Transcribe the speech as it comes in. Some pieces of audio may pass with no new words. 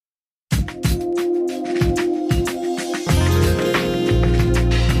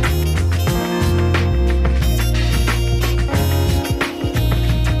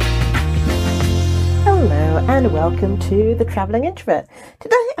welcome to The Traveling Introvert.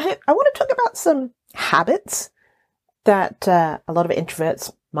 Today I want to talk about some habits that a lot of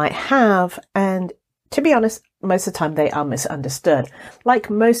introverts might have, and to be honest, most of the time they are misunderstood. Like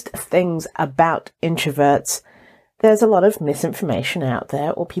most things about introverts, there's a lot of misinformation out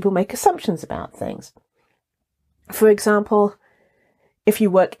there, or people make assumptions about things. For example, if you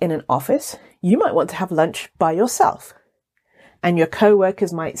work in an office, you might want to have lunch by yourself. And your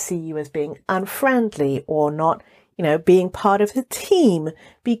co-workers might see you as being unfriendly or not, being part of the team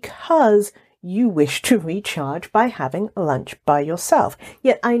because you wish to recharge by having lunch by yourself.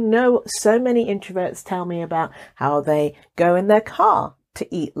 Yet I know so many introverts tell me about how they go in their car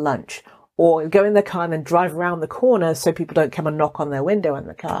to eat lunch, or go in their car and then drive around the corner so people don't come and knock on their window in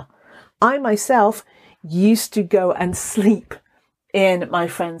the car. I myself used to go and sleep in my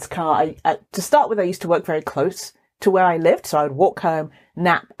friend's car. To start with, I used to work very close to where I lived, so I would walk home,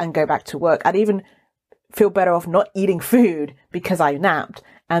 nap, and go back to work. I'd even feel better off not eating food because I napped.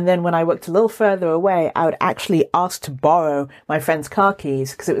 And then when I worked a little further away, I would actually ask to borrow my friend's car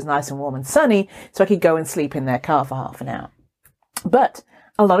keys because it was nice and warm and sunny, so I could go and sleep in their car for half an hour. But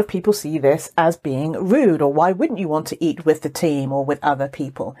a lot of people see this as being rude, or why wouldn't you want to eat with the team or with other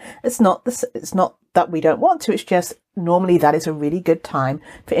people? It's not that we don't want to, it's just normally that is a really good time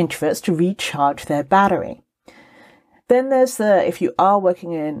for introverts to recharge their battery. Then there's if you are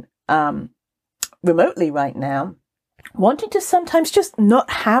working in remotely right now, wanting to sometimes just not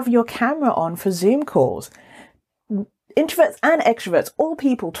have your camera on for Zoom calls. Introverts and extroverts, all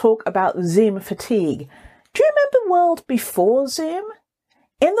people talk about Zoom fatigue. Do you remember the world before Zoom?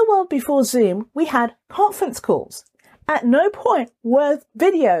 In the world before Zoom, we had conference calls. At no point was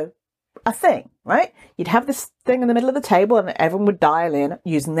video a thing, right? You'd have this thing in the middle of the table and everyone would dial in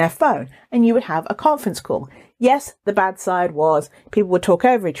using their phone and you would have a conference call. Yes, the bad side was people would talk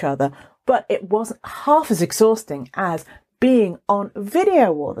over each other, but it wasn't half as exhausting as being on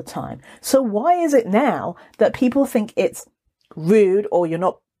video all the time. So why is it now that people think it's rude, or you're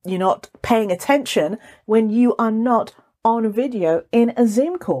not paying attention when you are not on video in a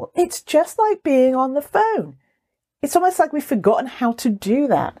Zoom call? It's just like being on the phone. It's almost like we've forgotten how to do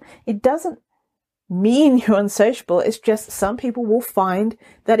that. It doesn't mean you're unsociable. It's just some people will find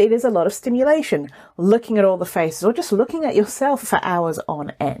that it is a lot of stimulation, looking at all the faces or just looking at yourself for hours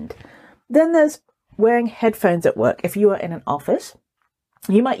on end. Then there's wearing headphones at work. If you are in an office,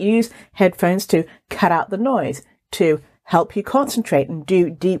 you might use headphones to cut out the noise, to help you concentrate and do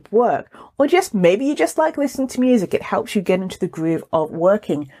deep work, or just maybe you just like listening to music. It helps you get into the groove of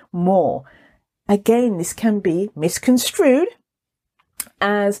working more. Again, this can be misconstrued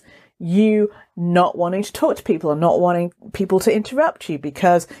as you not wanting to talk to people or not wanting people to interrupt you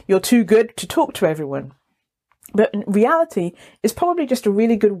because you're too good to talk to everyone. But in reality, it's probably just a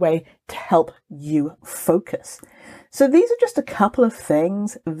really good way to help you focus. So these are just a couple of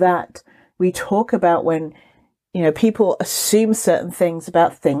things that we talk about when people assume certain things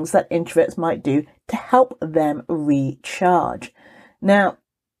about things that introverts might do to help them recharge. Now,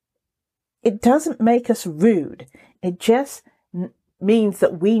 it doesn't make us rude. It just means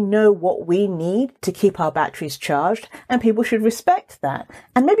that we know what we need to keep our batteries charged, and people should respect that.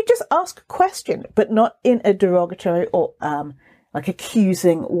 And maybe just ask a question, but not in a derogatory or like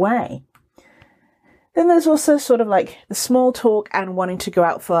accusing way. Then there's also sort of like the small talk and wanting to go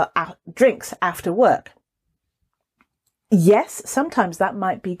out for drinks after work. Yes, sometimes that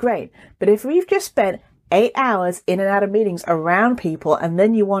might be great, but if we've just spent 8 hours in and out of meetings around people, and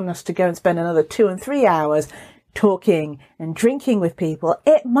then you want us to go and spend another 2 and 3 hours talking and drinking with people,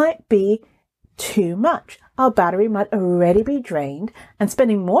 it might be too much. Our battery might already be drained, and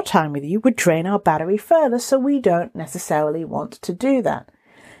spending more time with you would drain our battery further, so we don't necessarily want to do that.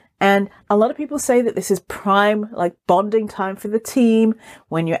 And a lot of people say that this is prime, like bonding time for the team,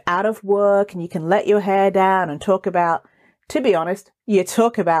 when you're out of work and you can let your hair down and talk about, to be honest, you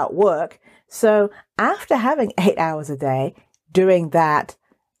talk about work. So after having 8 hours a day doing that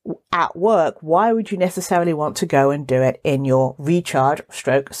at work, why would you necessarily want to go and do it in your recharge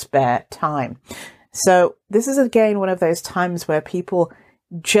 / spare time? So this is again one of those times where people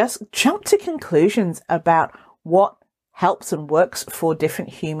just jump to conclusions about what helps and works for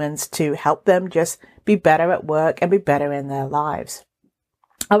different humans to help them just be better at work and be better in their lives.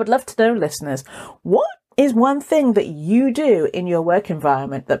 I would love to know, listeners, what is one thing that you do in your work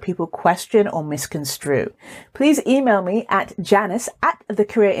environment that people question or misconstrue? Please email me at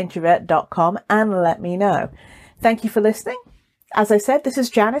janice@thecareerintrovert.com and let me know. Thank you for listening. As I said, this is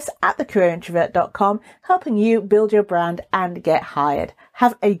Janice at thecareerintrovert.com, helping you build your brand and get hired.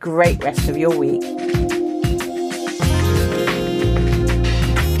 Have a great rest of your week.